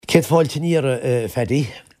Cét fáilte níar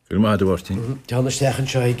fedí? Gur máid bhhartín. Tána stechan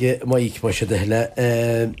seige maíic mar se heile.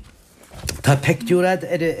 Tá pectúrad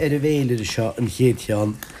ar a bhéile seo an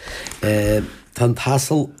chéadteán. Tá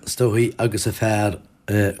tasal stóthaí agus a fearr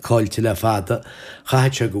cáilte le fada,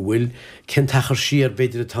 chaid se go bhfuil cin tachar siar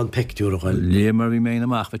beidir tá pectúr gáil. Lé mar bhí mé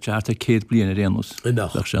amach bheit teartta céad bliana a réanús.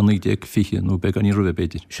 Nach. Leach sé an 9 fiche nó be an í ruh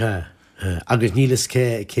beidir. Se. Agus nílas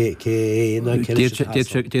Déad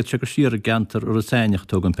se gur siar a gantar ar a saineach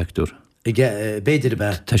tóg an pectúr. beidir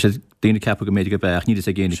be. Tá sé déine cappa go méidir go beach, nílas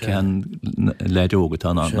a géine cean leidógad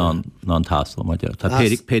tá ná an tasal mar dear. Tá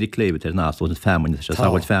péidir cléibh ar nás ó feminine se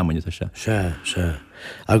sáhailt feminine se. Se.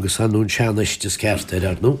 Agus anún seaniste ceart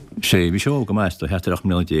ar nó? sé bhí seo go meiste hetarach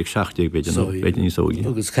mé déag 16 beidir beidir ní sóí.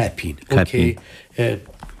 Agus capín. Capín.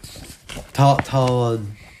 Tá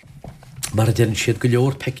mar a den siad go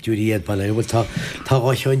leor pectúíiad bail bhfuil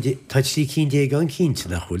tá sí cín dé an cínte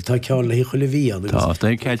nach chuil, tá ceáil le chuile bhí an. Tá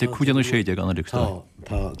ceilte chuideanna séide an rutá.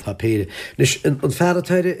 Tá péire. An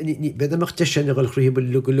fearrtáire bed amach de sin goil chríbal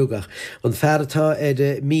lugach. An fearrtá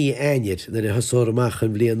mí ainiad na hasá amach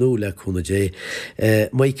an bblianú le chuna dé.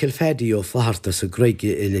 Michael Fedí ó faharta sa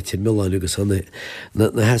greige le tin Milán agus na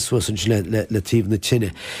heasú san le tíb na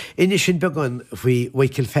tinine. Iine sin began faoi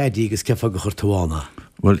Michael Fedí agus cefa go churtáána.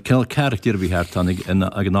 Well, ceall charactír bhí háirtánig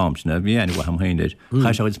ag námsna, bhí anhha am héidir.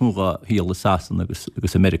 Cha se smúga híal le Sasan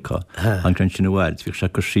agus America an cran sin bhhaid, bhíh se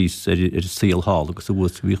gur síos ar síal hall agus a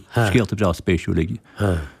bhs bhí scéalta bra spéisiúlaigi.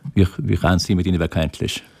 Bhí ansí dtíine bheith caiint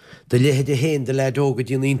leis. De lehéad a héin de ledógad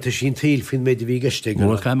díon ínta sin tíl fin méidir bhí geiste.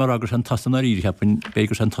 Bhil caiimar agus an tasan a ríir heapin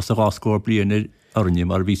bégur an tas a gáscóir blianaar orne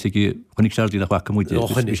mar ví sé chunig séí nach bhacha muide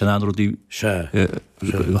an anrodí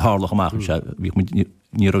hálach amach se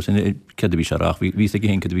níró sin cedahí seach, ví sé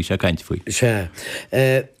hen cad bhí sé caiint faoi. Se.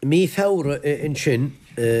 Mí fére in sin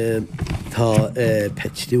tá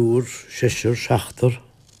petúr, seisiir, seachtar.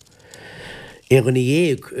 Égan í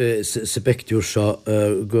dhéag sa bectúr seo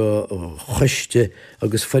go chuiste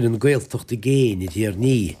agus fuin an gailtocht a géine díar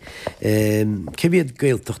ní. Cebiad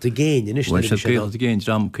gailtocht a géine? Bhil sé gailtocht a géine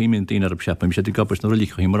ram cíiminn daoine ar sepa, mi sé gabars na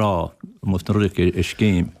rulicha hí marrá, mus na rulicha is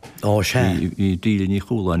céim. Se. Í díle ní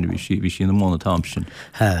chúlain bhí sí na móna tamsin.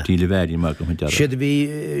 Díle bhéirí mar go dear. Siad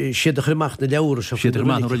bhí siad a chrimach na leabhar se. Siad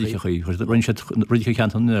mar na rulicha chuí, rinn sé rulicha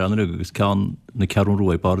ceantan nuair an rug agus ceann na cearún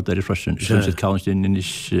ruaid bar ar freisin. Siad ceann in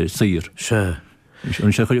is sír. Se.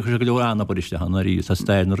 An sé chuir go leanna bariste han í sa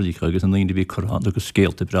steir na rulicha agus an líon bhí churán agus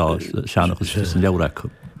scéalta bra seannachas an leabhracha.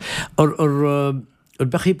 Ar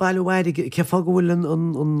bechaí bailhhaide cefa go bhfuil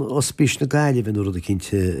an ospís na gaiile bhín úr a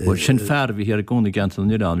cinnte. Bhil sin fear bhí ar gúna gantal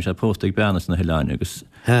nírán, sé pósta ag beannas na heáine agus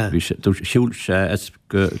siúil sé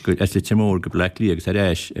le timór go blelí agus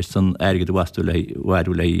éis san airgad bhaú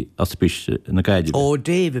lehaú le ospís na gaiide. Ó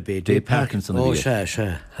David Dave Parkinson. Ó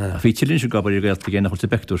se. Bhí tilín se gabar ar gailta géna chuirta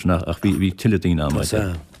bechtúsna ach bhí tiiledína mai.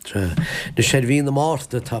 Na sé bhí na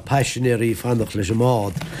máta tá peisinéirí fannach leis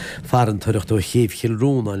mád faran tuirecht ó chéh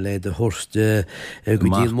chiilrúna le de thusta go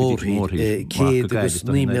díon mórthaí céad agus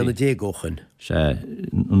ní mena dégóchan. Se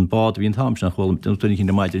an bád híon tamsin nach chhil tunig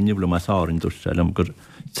cin maidir nibla mai sárin dúir se am gur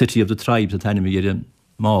City of the Tribes a tainine ar an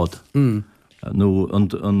mád. nó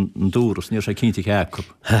an dúras níor sé cinnta ceacab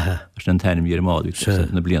an tainine ar mád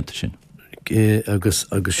na blianta sin. agus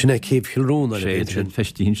sinna céh chiilrúna sé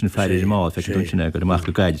festíhín sin fearir mád fe sinna gur amach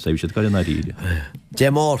go gaiide sé sé gar na ríide. Dé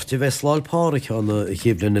máte bheits láilpára cheanna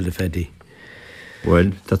chéblina le fedí.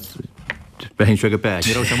 Well, behinn se go be.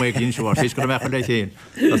 Ní sem mé dín seá, fés go mecha lei chéin.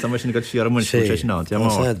 Tá mar sin go siar mun sé ná.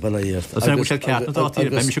 Agus sé ceatátí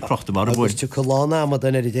be mi se crochta mar bhil. Tu cholána a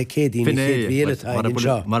den de cédín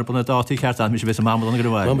mar buna dátí ceart mi se bes má an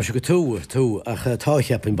gohhaid. Má se go tú a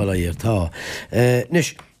tácheapin bailíir tá.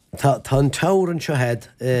 Nis Tá an tauran sehead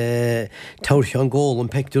tairche an ggóil an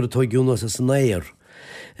pectúr atá gúnas a san éir.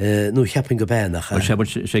 Nó cheapin go bénach.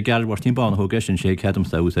 sé gealhhar tín ban thug sin sé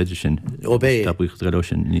cheadamsa úsáidir sin. Ó bé buchtrá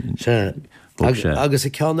sin. Agus i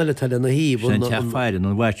ceanile tal na hí feirin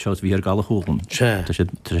an Whitehouse bhí ar gal chuúlan. Tá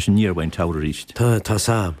sin níorhhain tair ríist. Tá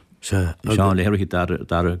sam. Seán le hirirhí tar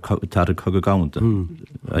chugad gáanta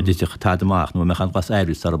a dtí tá amach nó mechan glas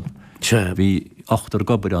éiris ar bhí 8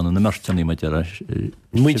 gobar an na mertaní me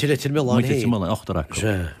muinte le mé 8.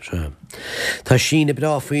 Tá sína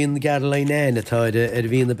bra faoin gar leine tá ar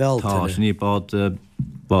bhíon na beltá ní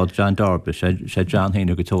bád John Darby sé John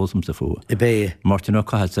héine go tósam sa fua. I bé Martin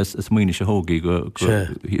O'Cahal is muoine se hógaí go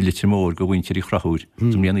litimór go bhaintear í chrathúd,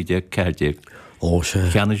 som líanaí de ceirdeag. Ó se.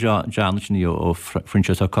 Cheanna Jaanní ó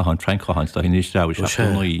Frinse a Cahan Trein Cahan tá hí strá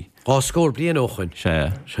seí. Á scór blian óchain.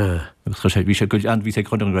 sé bhí sé go an bhí sé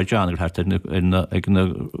chu an Rajanna ag na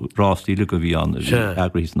rástíle go bhí an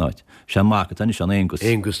agrís náid. Se má tan an égus.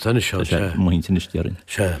 Égus tanna seo muointin istíarin.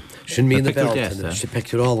 Se sin mí na sé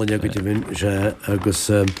pectorálin a go bhín agus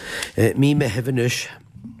mí me hehanis.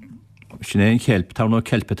 Sin é cheilp tá nó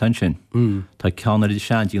celpe tan sin. Tá ceanna i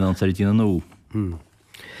seantíí an sa dína nó.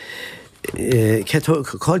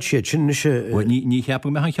 Cáil siad sin se ní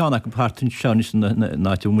cheappa me an cheánna go pátain seanis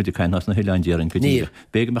náú muidir caiinnas na Hilandíaran go dtí.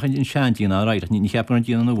 Bé me an seantíí á ráid, ní cheappa an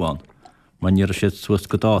díana nóháin. Man níar sé suas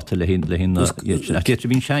go dáta le hin hín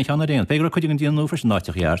bhín sean cheanna réon. Bé chuid an díana nó fris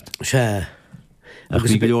náteach cheart. Se.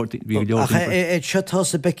 Se tá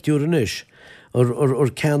sa bectúranis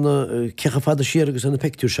ceanna cecha fada siar agus anna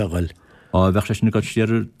pectúr seáil. Bheith sé sinna go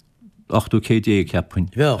siar 8 KD ceappain.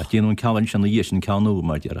 Díanún ceann sena dhé sin ceanú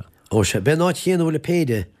mar deara. Ó se be náid chéanana bhfuil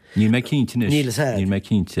péide. Ní me cínte ní me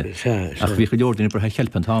cínte. Ach bhí go leordin bre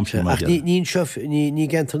chepan tám sin. Ní sef ní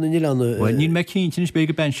gentan in Ilanna. Ní me cínte is be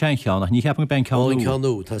go ben seancheánach, ní cheapan ben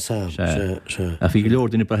ceanú tá sam. A bhí go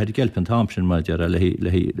leordin bre gelpan tám sin mar deara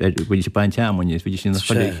bhfuil sé bain teamhain, bhí sin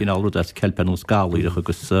chin áú a celpan ó scáíireach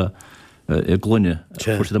agus glunne.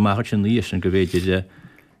 Fu sé mar sin níos sin go bhéidir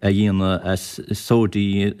a dhéana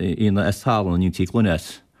sódaí ína tálan ní tí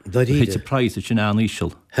glunnes. Hit price sin an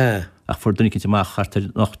ísisiil. Ach for dunnig cinnteach chartar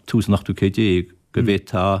nach 2008 KD go bhéh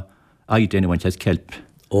tá aidéanamhaint as celp.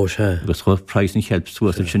 Ó se. Agus chu price ní celp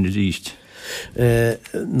suasar sin ríist.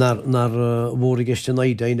 Nar bhór geiste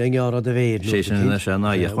naidéin an gára a bhéir. sé sin se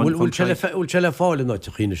naíach. Úl se le fáil náid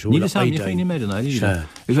a chéine Ní sam féine mé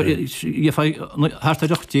Hartar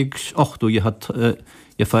 8ú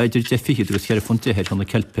fáidir de fihi agus chear funtéhéir chun na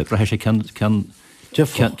celpe, bre sé cean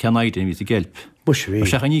aidéin ví a gelp.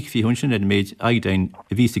 Se ní fi hunn sin méid aidein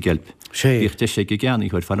a ví a gelp. Bhíocht sé go geanna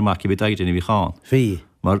chuir farmach bit aidein a bhí cháán. Fí.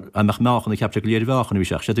 Mar amach náchan capte léir bhachan bhí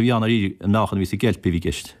seach, sé a bhíanana í náchan ví a gelp bhí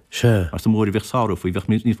gist. Mar sa mór bhíh sáú faoi bheith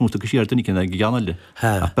níos mú go siar dunig na geanile.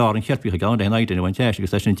 Bar an chearpí a gan an aidein bhain teis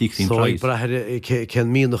agus sin tíí bretheir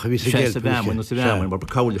cen míach a ví bhhain mar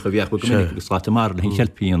cálacha bhíach go agus lá mar le hinn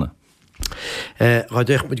chearpíanana.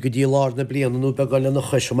 Ráideich mu go dtí lána bliananú be gáile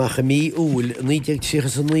nach chuiseach mí úil níag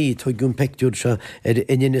sichas an ní tu gún pectúr se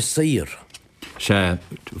inan is sír. Se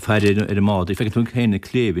féidir ar mád, fe tún chéna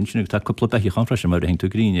cléhann sinna tá coppla beí chu freisin mar hen tú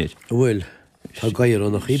grínéir. Bhfuil Tá gaiir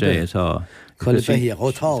nach sé tá.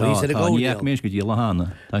 Níag mé go dí le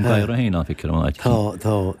hána Tá gaiir a héna fi máid.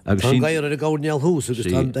 gaiir a gáneal hús agus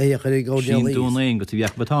gánealún go tú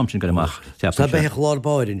bheach batám sin goach. Tá beh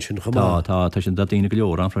lábáirinn sin chumá. Tá sin datína go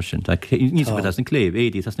leor an freisin. Ní an cléh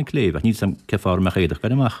éí na cléh, ní sam ceá me chéidir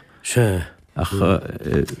goach. Se. Ach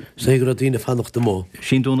sé go dtíine fannacht do mó.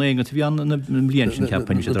 Sin dún égan bhí an na blion sin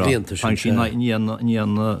cepain sin ní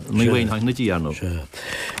bhhain hang na díarú.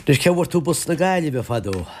 Dus cehhar tú bus na gaiile be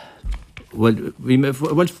fadó. Well,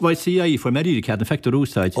 bhil sí for meí cead an fector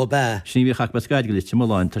úsáid sin bhí chaach bascaidgil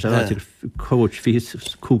teáin, tá sé coach fi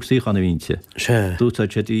cúsaíchan na víte. Dúsáid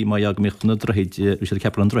sé í mai ag mich na droid sé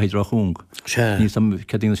cepa an droid raún. Ní sam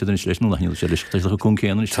cedína sé leis nó níl sé leis le chun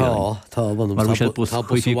céan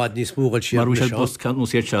táhhaid ní smúgail si mar sé bus canú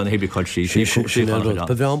sé se an hebíáil sí Ba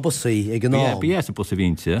bheith an busaí ag an ná. Bí a bus a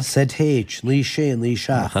víte. Said héit ní sé ní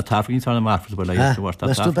seach. Tá táfinn tá na marfas le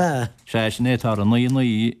sé nétá an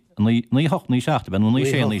ní hocht ní seachta ben ní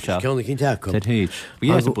sé ní se cin te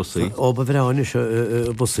busaí ó ba bhráine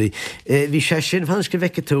busaí. Bhí sé sin fan go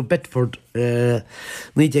bheice tú Bedford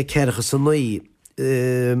ní dé ceiricha san nuí.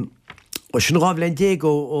 sin rábhlein dé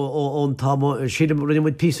ón tá siad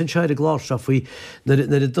muid pí an seir a glása faoi na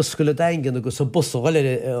duscoile dagan agus an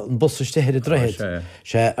busáile an bustéir dreid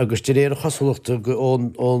sé agus de réir chaúachta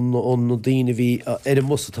ón daine bhí ar an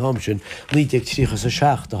mustám sin ní trícha sa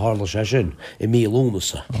seach a hála sé sin i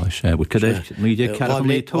míúnasa.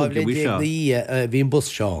 Bhín bus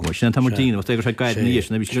seán. sin tamtíine gur sé gaiid níos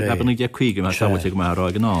na bhí ní chuige mar sáte mar rá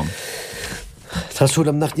an ná.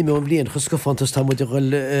 Tásúlam nach ní mé an bblion chus go fantas tá muid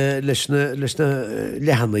leis na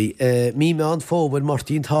lehannaí. Mí me an fóbhfuil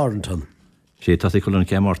Martin Tarnton. sé tá chun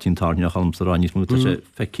ce Martin Tarne chalmsarráníos mú sé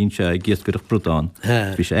fecínse géascuach brudán.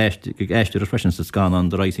 Bhí sé éiste a fresin sa scan an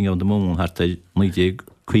Rising of the Moon hartta 9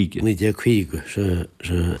 chuige.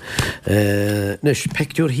 Nes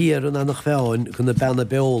pectúr hir an annach bheáin chun na benna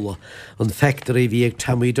beola an factory bhí ag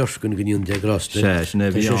tamí doscun goniún deagrásta.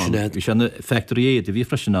 Bhí sena factoryéad a bhí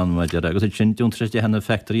freisin anmaidir agus sin dúnta sé hena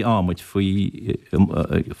factory ámuid faoi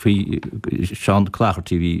seán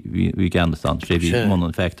chláchartí bhí Afghanistan, sé bhí mna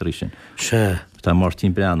an factory sin. Tá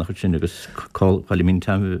Martin Breannach sin agus cholimín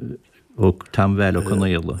ó tam bhheil ó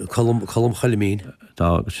chunéile. Colm chalamín.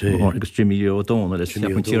 agus Jimmy O'Donnell is an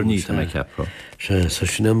tíar ní me cepra. Sa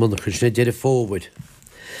sinna mna chusna deidir fóbhaid.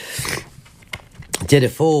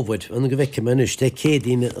 Deidir fóbhaid an go bheice manus de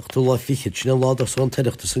cédíine tú lá fichiid sinna láda san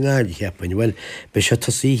teireachta san gáil chepain, bhfuil be se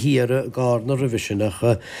tasí híar gána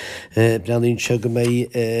rivisinach breanín se go mé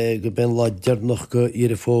go ben láidearnach go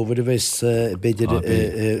ar a fóbhaid a bheits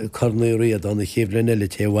beidir carnaíad anna chéblin eile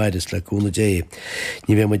téhhairis leúna dé.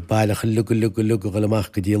 Ní bheith muid bailach lugu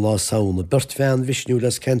amach go dtí lá saona. Bert fean visnú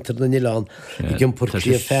les kentar na Nilán i gimpur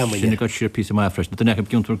clí fémaine. Sinna go siar pí mai freis, na nech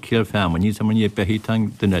giúntúr céir féma, ní sam ní behí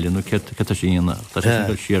tan denelinn ceta sína. Tá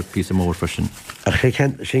siar pí mór fresin.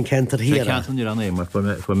 Sin kentar híar. Cean ar an éimar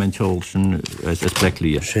fu men teol sin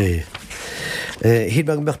breclí. sé. Hí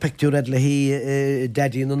bag meach pectú le hí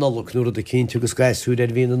dadí na nolach nuair a cinn tugus gaisú a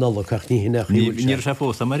bhí na nolach ach ní hinach. Ní sé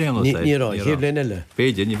fós mar réan. Nírá, hí blian eile.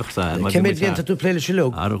 Béidir ní bhachsa. Ceméid víanta tú pléile se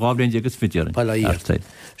le? Ar gáblin agus fidearan. Pala í.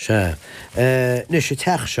 Se. Nus sé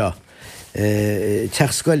teach seo.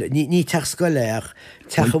 Ní teach scoileach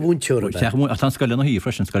teach a bhúnteúra. Tá scoile na hí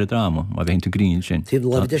freisin scoile drama, má bhéint grín sin. Tíb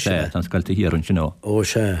lá de se. Tá scoilte híann sin ó. Ó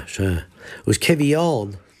se. Us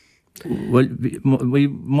cehíán. Well, we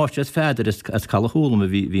máte féidir as callúla a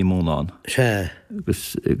bhí mónán. Se.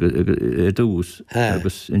 Agus dús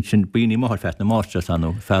agus in sin bíní mar feit na máte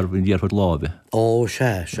anú ferbhín díarfud lábe. Ó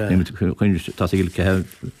se. Tá gil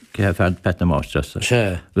ce fed pet na máte.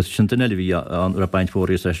 Se. Gus sin den eile bhí an ra baint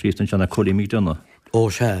fórí a srítan sena choí mí duna. Ó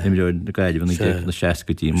se. Imir na gaiile bhna dé na 6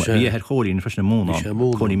 gotí. Bhí ar chóín freis na mónán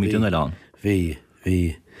choí mí duna lán. Bhí.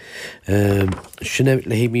 Sinna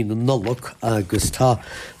le hí mín nolach agus tá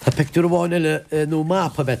picú bháin eile nó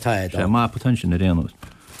mápa betáid. sé mápa tan sin na réanú.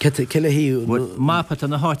 Ce le hí mápa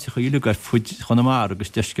na háiticha í lugar fuid chunamár agus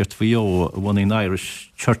deisgurt fao bhna in Irish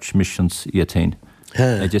Church Missions í atain.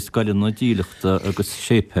 Just scoilin na dílaachta agus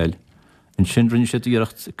sépéil. In sin rinne sé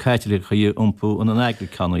díirecht caiitilacha í umpú an an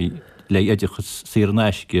Anglicannaí le éidirchas sí an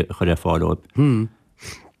éisce a chuir fáileáib.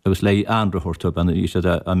 Agus lei andrathirta ben í sé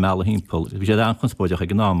a mela hímpel. Bhí sé anchunspóideach ag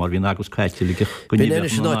ná mar bhín agus caiitilige go ní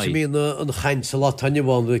mína an chaint sa lá tanine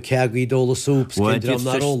bháin ceagaí dóla súps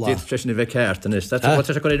naróla. Tresna bheith ceartan is. Tá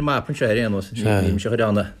sé go éidir mápan sé réanú sé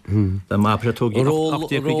chudána. Tá mápa sé tógaí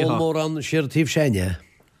mór an siirtíh séine.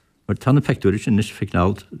 Mar tanna pectúir sin is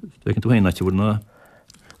fiicnáil bhecinn tú héna tí bhna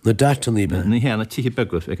na dartaní be. Ní héanana tí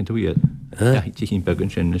begus bhecinn tú iad. Tíín begann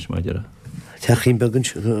sin is mai deara. Techín begann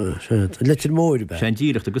letir móir be. Sé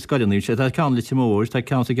díirecht agus scoilí sé tá cean le mór, tá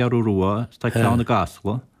cean a garú ruá, tá cean na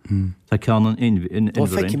gasla, tá cean in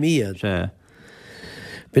feici míad. sé.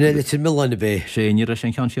 Bin letir millna bé. sé ní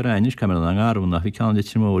sé cean sé reinis ce an gáúna bhí cean le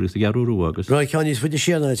mór is a garú ruá agus. Rá ceanníos fuidir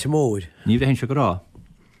séanna le móir. Ní bhhéinn se gorá.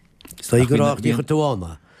 Tá í gorácht í chu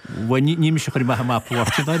túána. Bhain ní se chuir maitha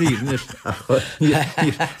mápáirte a rí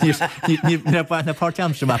ní na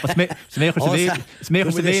páirteam sem mapa sméchar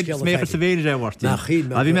sa bhéidir réhhairtí. A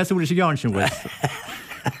bhí me úla sé gáin sin bhfuil.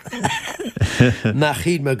 Nach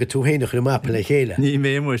chiad me go tú héanach ar mapa le chéile. Ní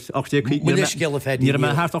mé mu ní me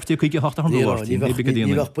háachtaí chuige 8 Níh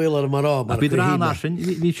buile marrá. Bhí rá sin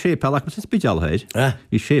hí sé peach sa spidealhéid.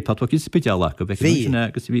 Bhí sé patá í spidealach go bheith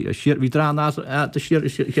agus bhí drá sé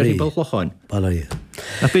balchláin.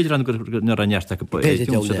 Na féidir an gur neartta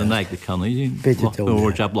an neigla canna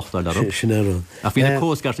ó jablochtáil le sin. A bhí na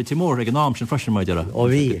cósgarta tímór ag an nám sin freisin maididir.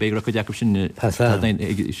 bhí. Bégur chu deach sin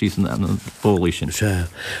sí an bólí sin.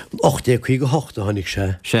 8 chuig go 8 tháinig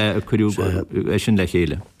sé. sé chuú sin le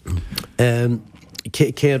chéile.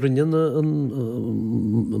 Céan an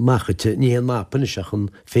machchaite ní an mápan seach an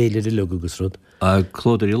féidir i lugu agus rud. A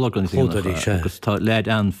chlódarí logan sé. agus tá leid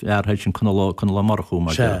an arthaid sin chuna marchú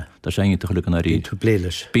mar Tá sé ingin chula an rí. Tú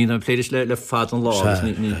bléiles. Bín an pléidir le fád an lá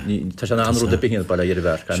tá sé anrú a bíine bail ar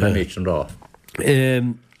bhar méid an rá.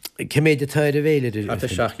 Ceméide táir a bhéile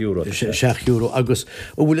 €6. €6 agus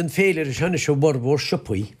ó bhfuil an féidir a sena seo barbór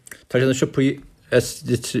sipaí. Tá sé an sipaí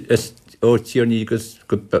ó tíarní agus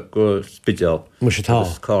go spideal. Mu sé tá.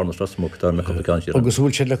 Cána rasmúchtá me complicán. Agus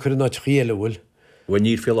bhúil sé le chuir ná chéile bhfuil. Bhfuil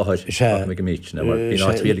níor fiáid mé go méid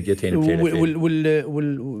bhíáile gé bhfuil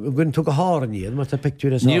gunn tú go háníad mar tá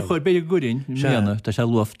picú. Ní chuir beidir goúrin seanna tá sé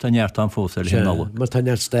luft tá neart an fósa héála. Mar tá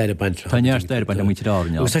neart steir baint. Tá neart steir baint mí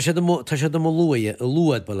áne. Tá sé do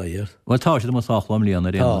luad bailíir. Bhil tá sé mááchlam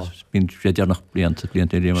líanana ré bín sé dearnach blianta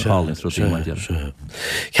blianta ré hálinn rotí maidir.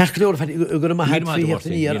 Ceirlóir gur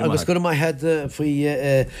heíar agus gur head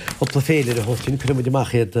faoi opla féidir a hotín chumid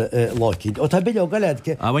maiad lácíd. ó tá beile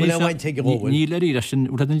gaid ní le sin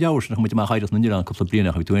ú an leabhar mu má haidir na an coppla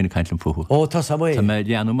blianana chu túna caiintlam fuú. Ó tá sam Tá mé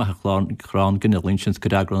leanú meachlán chrán gnelín sin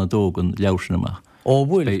godágran na dógan leabharna amach. Ó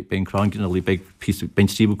bhfuil ben crán gnelí ben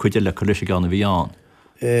tíú chuide le choisi gána bhíán.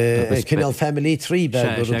 Cinnal family trí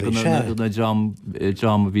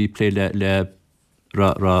drama bhí plé le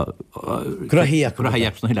Grahiac na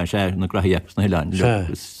hilein sé na grahiac na hilein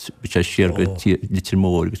sé siar go litir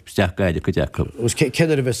mór agus besteach gaide go deach. Us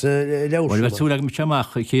cennar bheits leir. Túla go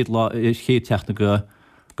teach ché teachna go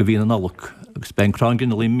bhíon an nalach agus ben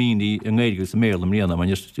crangin lí míí an ggéigegus mélam líana man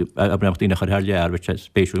abreachtína chu thir lear bheit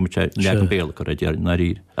spéisiú le an béla chu déar na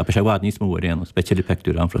rí a be sé bhád níos mór réana speisiali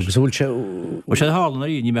peú an fras. Súil se sé hála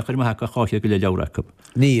í ní me chu mecha cháiche go le lereach.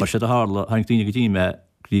 Ní sé hála haing tíine go dtíime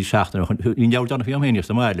í seachna ín leabdanna fí amhéine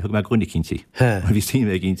sa máile, thug me gúnig cinnti. Bhí sí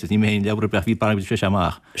mé cinnta, ní mé leabhar breth hí bar sé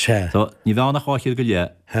amach. Ní bhánna cháiche go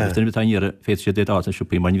le betáíar fé sé déá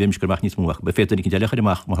siúpaí, mar ní bhéim goach níos múach, be féidir cin deachar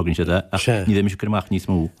amach mágann sé ní bhéim goach níos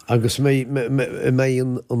mú. Agus mé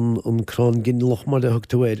an crán gin lochmar a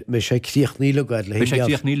thugtair, mé sé críoch nílu gaid le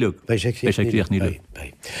nílu.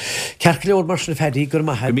 Ceir leor mar na fedí gur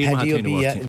maithe pedí ó bí